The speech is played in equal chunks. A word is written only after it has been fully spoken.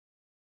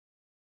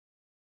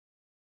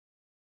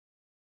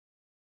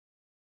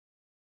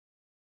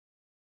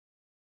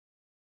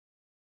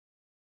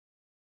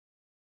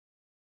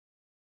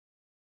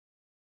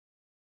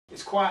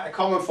It's quite a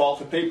common fault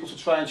for people to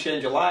try and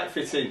change a light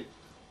fitting,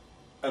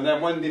 and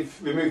then when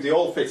they've removed the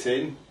old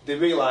fitting, they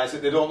realise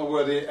that they don't know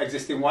where the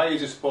existing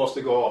wires are supposed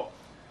to go.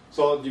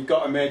 So you've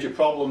got a major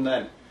problem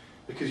then,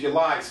 because your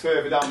lights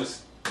further down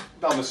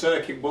the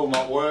circuit will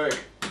not work.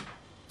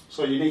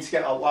 So you need to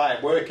get that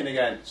light working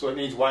again, so it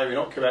needs wiring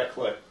up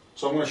correctly.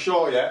 So I'm going to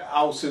show you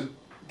how to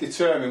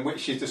determine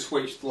which is the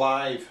switched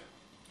live,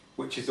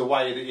 which is the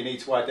wire that you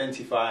need to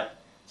identify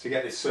to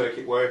get this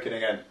circuit working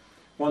again.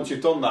 Once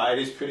you've done that, it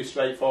is pretty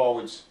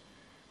straightforward.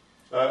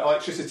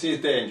 Electricity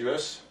is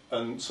dangerous,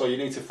 and so you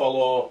need to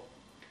follow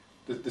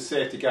the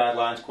safety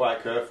guidelines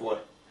quite carefully.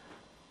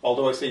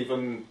 Although it's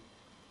even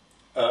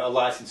a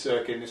licensed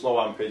circuit and it's low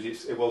ampage,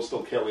 it will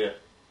still kill you.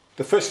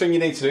 The first thing you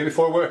need to do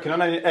before working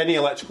on any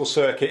electrical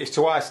circuit is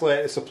to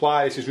isolate the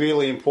supply. This is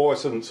really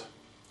important.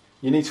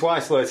 You need to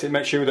isolate it and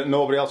make sure that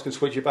nobody else can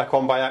switch it back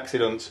on by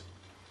accident.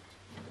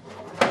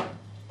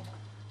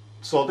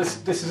 So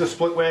this is a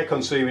split wire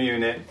consumer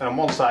unit, and on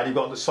one side you've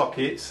got the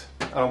sockets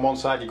and on one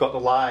side you've got the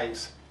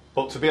lights.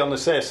 But to be on the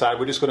safe side,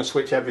 we're just going to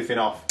switch everything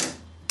off.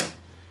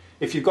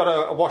 If you've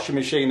got a washing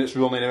machine that's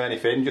running or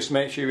anything, just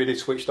make sure it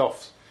is switched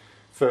off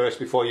first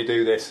before you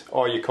do this,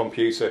 or your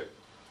computer.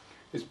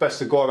 It's best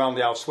to go around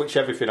the house, switch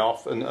everything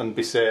off and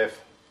be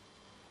safe.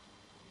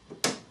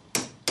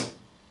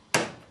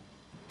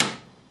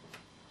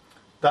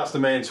 That's the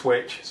main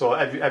switch, so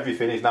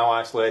everything is now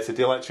isolated,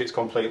 the electric's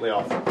completely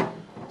off.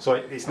 So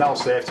it's now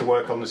safe to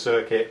work on the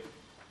circuit.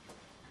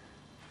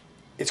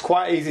 It's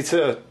quite easy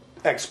to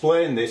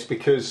explain this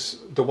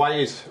because the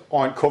wires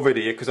aren't covered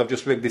here, because I've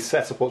just rigged this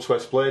setup up to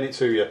explain it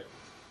to you.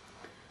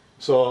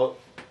 So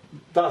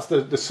that's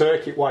the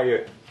circuit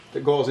wire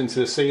that goes into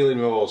the ceiling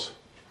rows,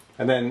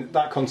 and then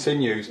that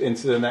continues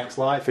into the next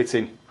light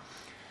fitting.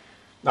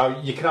 Now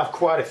you can have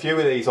quite a few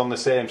of these on the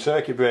same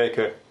circuit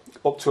breaker,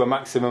 up to a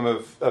maximum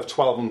of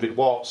 1200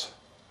 watts.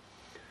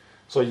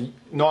 So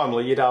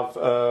normally you'd have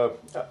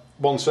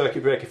one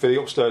circuit breaker for the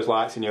upstairs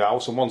lights in your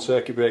house and one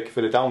circuit breaker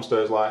for the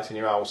downstairs lights in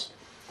your house.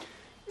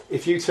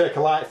 If you take a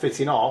light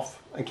fitting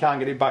off and can't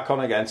get it back on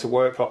again to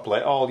work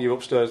properly, all your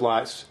upstairs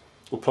lights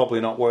will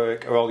probably not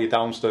work, or all your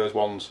downstairs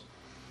ones.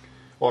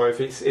 Or if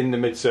it's in the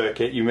mid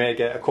circuit, you may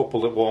get a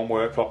couple that won't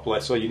work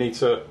properly. So you need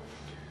to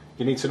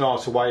know how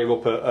to wire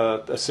up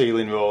a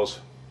ceiling rows,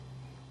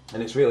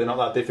 and it's really not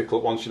that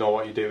difficult once you know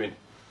what you're doing.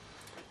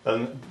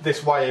 And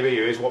this wire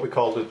here is what we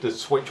call the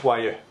switch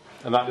wire,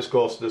 and that just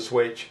goes to the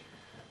switch.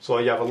 So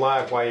you have a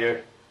live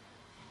wire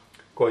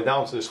going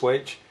down to the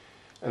switch,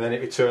 and then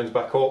it returns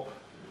back up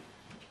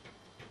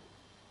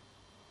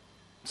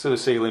to the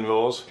ceiling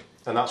rows,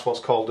 and that's what's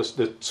called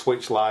the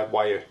switch live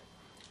wire.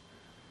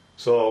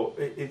 So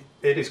it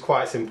is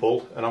quite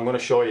simple, and I'm going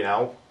to show you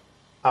now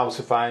how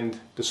to find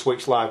the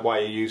switch live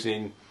wire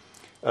using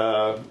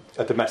a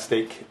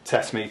domestic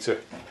test meter.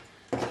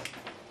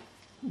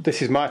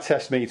 This is my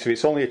test meter.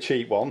 It's only a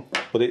cheap one,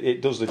 but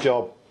it does the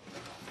job.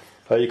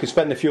 You can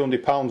spend a few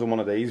 £100 on one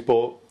of these,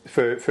 but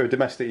for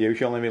domestic use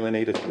you only really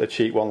need a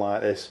cheap one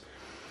like this.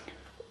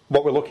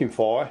 What we're looking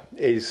for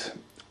is,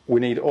 we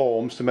need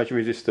ohms to measure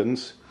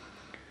resistance,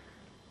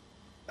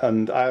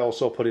 and I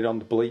also put it on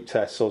the bleep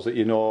test so that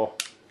you know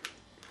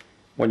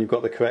when you've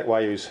got the correct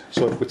wires.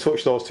 So if we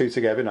touch those two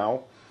together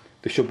now,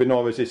 there should be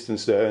no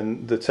resistance there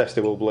and the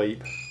tester will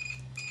bleep.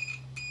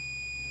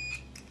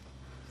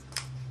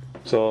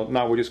 So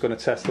now we're just going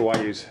to test the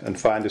wires and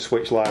find the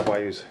switch live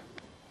wires.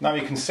 Now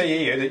you can see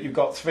here that you've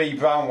got 3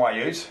 brown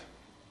wires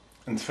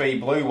and 3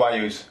 blue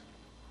wires.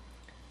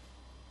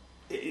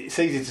 It's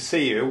easy to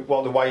see here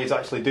what the wire is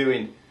actually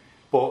doing,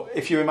 but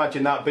if you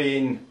imagine that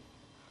being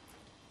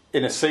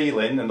in a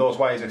ceiling and those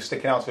wires are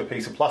sticking out of a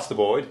piece of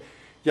plasterboard,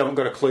 you haven't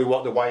got a clue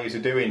what the wires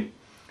are doing.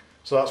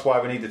 So that's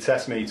why we need the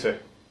test meter.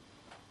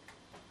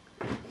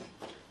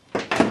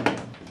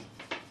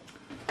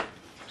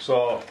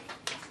 So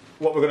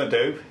what we're going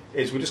to do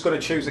is we're just going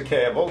to choose a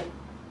cable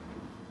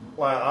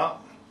like that,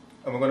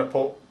 and we're going to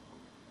put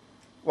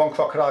one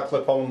crocodile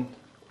clip on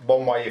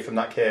one wire from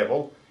that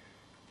cable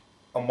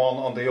and one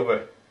on the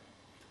other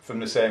from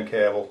the same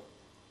cable.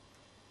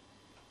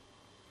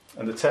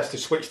 And the tester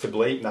switched to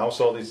bleep now,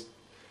 so there's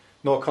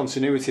no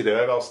continuity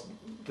there, else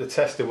the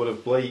tester would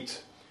have bleeped.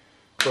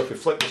 So if we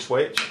flick the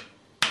switch,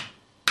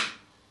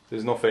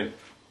 there's nothing.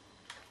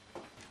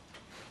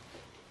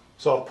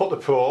 So I've put the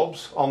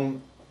probes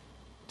on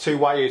 2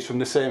 wires from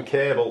the same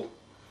cable,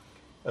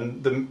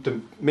 and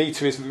the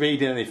meter isn't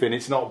reading anything,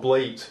 it's not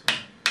bleeped.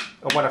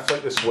 And when I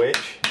flick the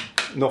switch,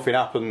 nothing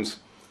happens.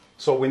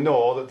 So we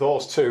know that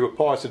those 2 are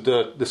part of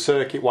the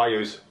circuit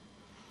wires,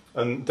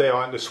 and they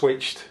aren't the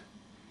switched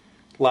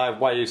live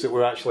wires that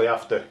we're actually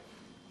after.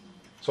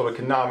 So we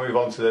can now move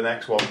on to the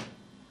next one.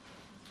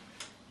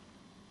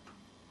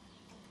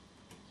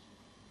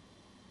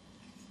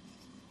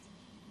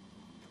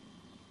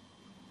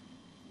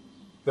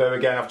 There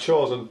again, I've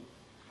chosen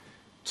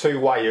 2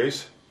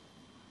 wires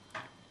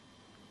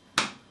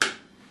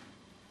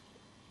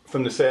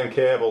from the same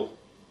cable.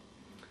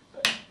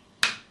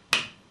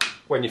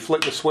 When you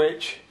flick the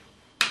switch,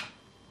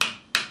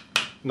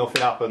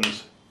 nothing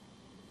happens.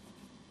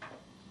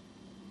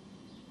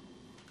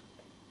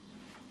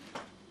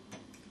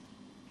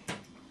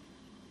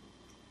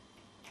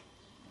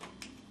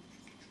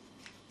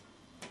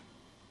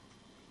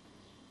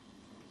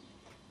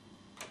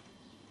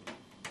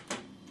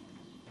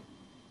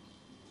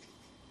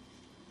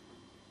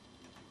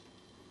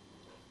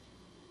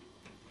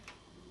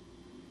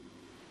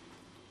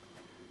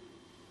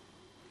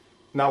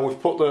 Now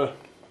we've put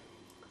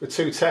the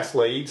two test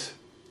leads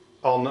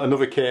on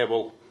another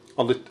cable,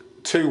 on the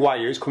two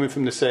wires coming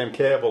from the same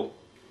cable.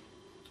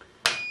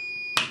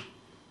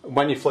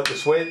 When you flip the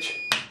switch,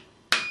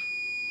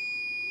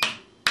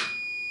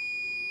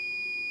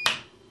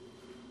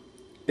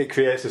 it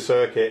creates a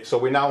circuit. So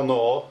we now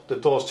know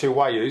that those two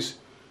wires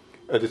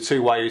are the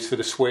two wires for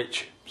the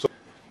switch. So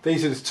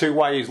these are the two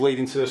wires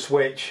leading to the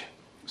switch.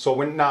 So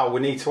now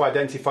we need to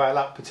identify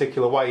that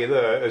particular wire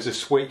there as a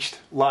switched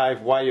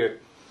live wire.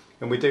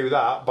 And we do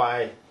that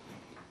by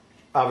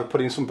either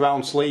putting some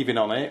brown sleeving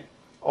on it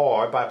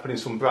or by putting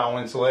some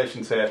brown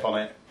insulation tape on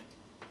it.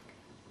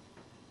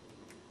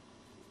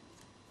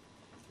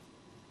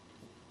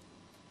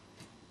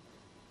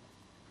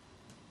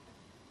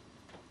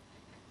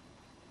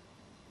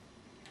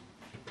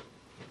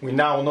 We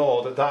now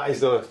know that that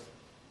is the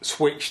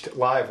switched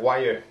live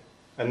wire,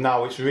 and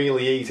now it's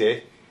really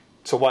easy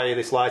to wire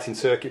this lighting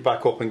circuit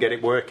back up and get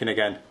it working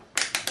again.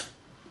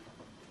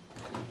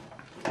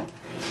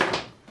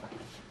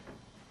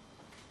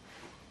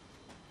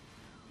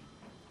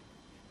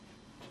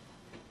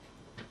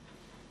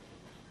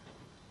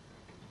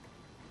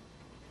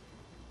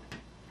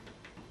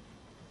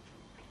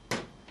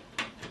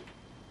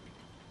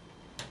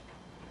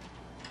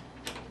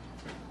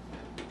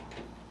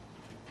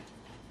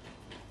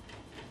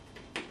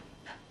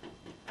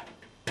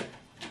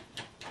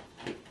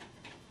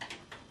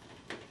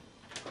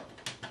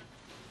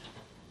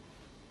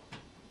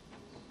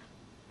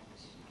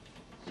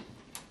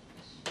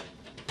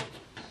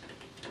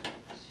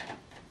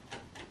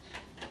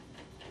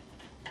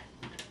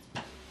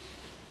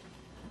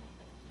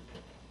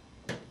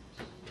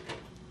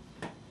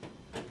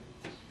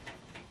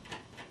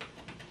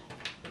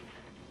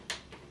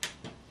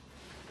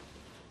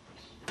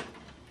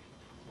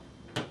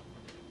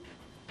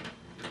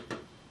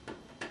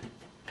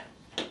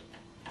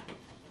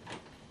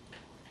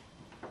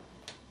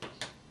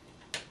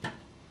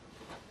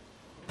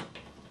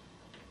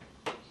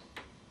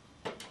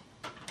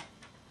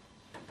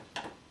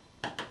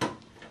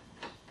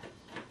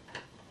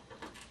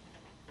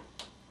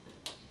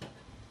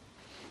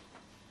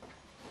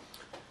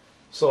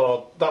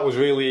 So that was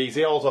really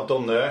easy. All I've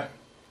done there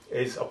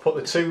is I put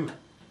the two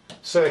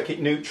circuit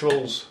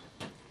neutrals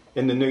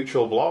in the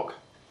neutral block,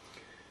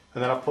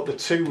 and then I've put the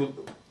two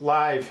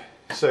live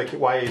circuit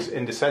wires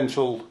in the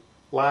central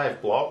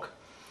live block,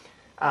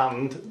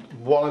 and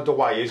one of the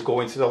wires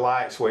going to the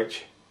light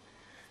switch,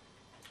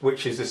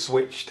 which is the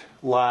switched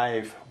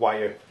live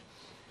wire.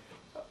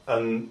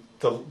 And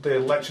the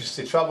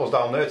electricity travels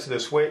down there to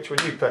the switch.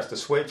 When you press the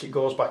switch, it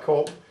goes back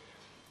up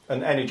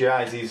and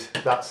energizes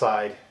that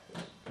side.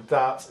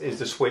 That is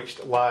the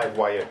switched live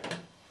wire.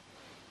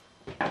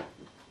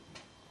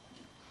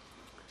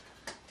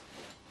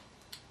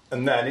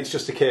 And then it's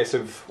just a case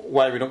of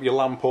wiring up your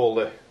lamp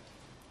holder.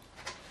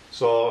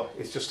 So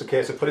it's just a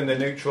case of putting the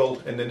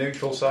neutral in the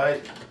neutral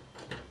side.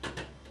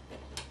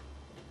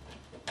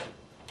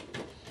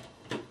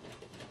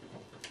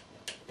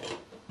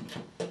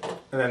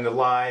 And then the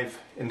live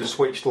in the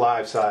switched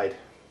live side.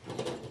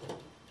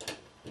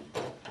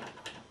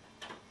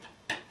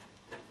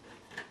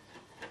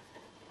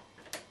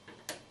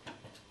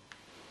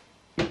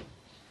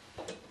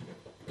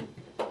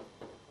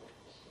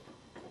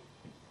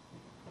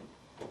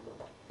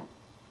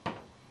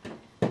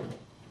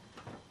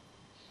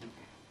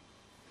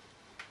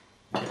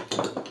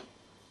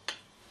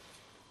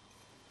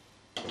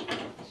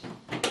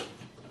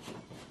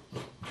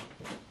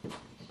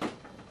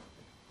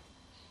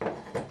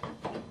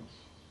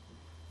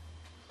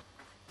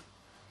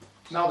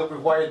 Now that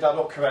we've wired that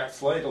up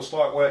correctly, it'll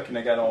start working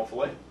again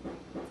hopefully.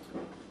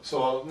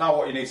 So now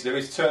what you need to do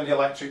is turn the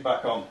electric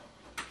back on.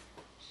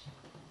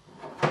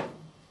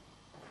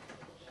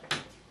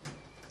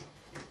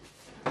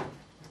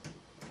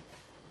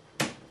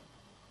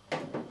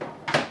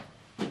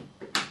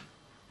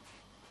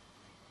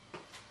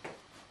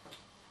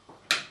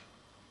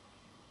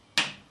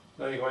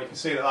 There you go, you can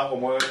see that that one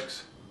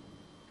works,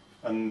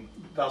 and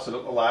that's a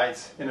little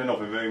light in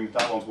another room,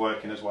 that one's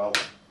working as well.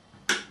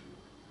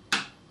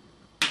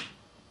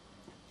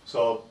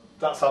 So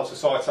that's how to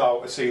sort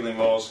out a ceiling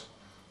rose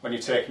when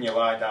you're taking your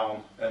light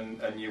down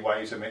and your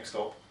wires are mixed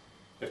up,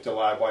 if the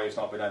live wire's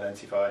not been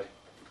identified.